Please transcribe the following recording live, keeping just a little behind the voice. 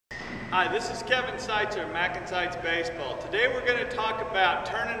Hi, this is Kevin Seitzer of Mac and Seitz Baseball. Today we're going to talk about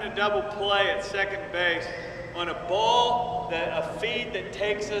turning a double play at second base on a ball, a feed that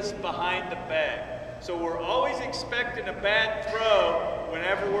takes us behind the bag. So we're always expecting a bad throw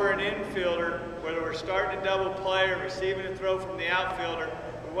whenever we're an infielder, whether we're starting a double play or receiving a throw from the outfielder.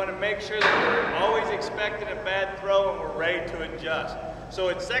 We want to make sure that we're always expecting a bad throw and we're ready to adjust. So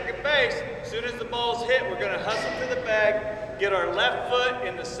at second base, as soon as the ball's hit, we're going to hustle to the bag, get our left foot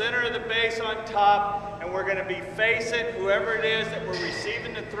in the center of the base on top, and we're going to be facing whoever it is that we're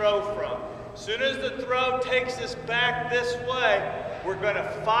receiving the throw from. As soon as the throw takes us back this way, we're going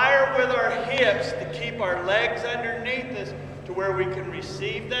to fire with our hips to keep our legs underneath us to where we can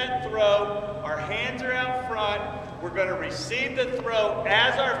receive that throw. Our hands are out front. We're going to receive the throw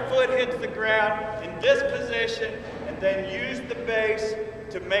as our foot hits the ground in this position, and then use the base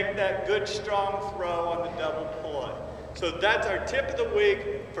to make that good strong throw on the double play. So that's our tip of the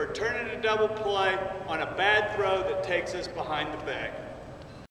week for turning a double play on a bad throw that takes us behind the bag.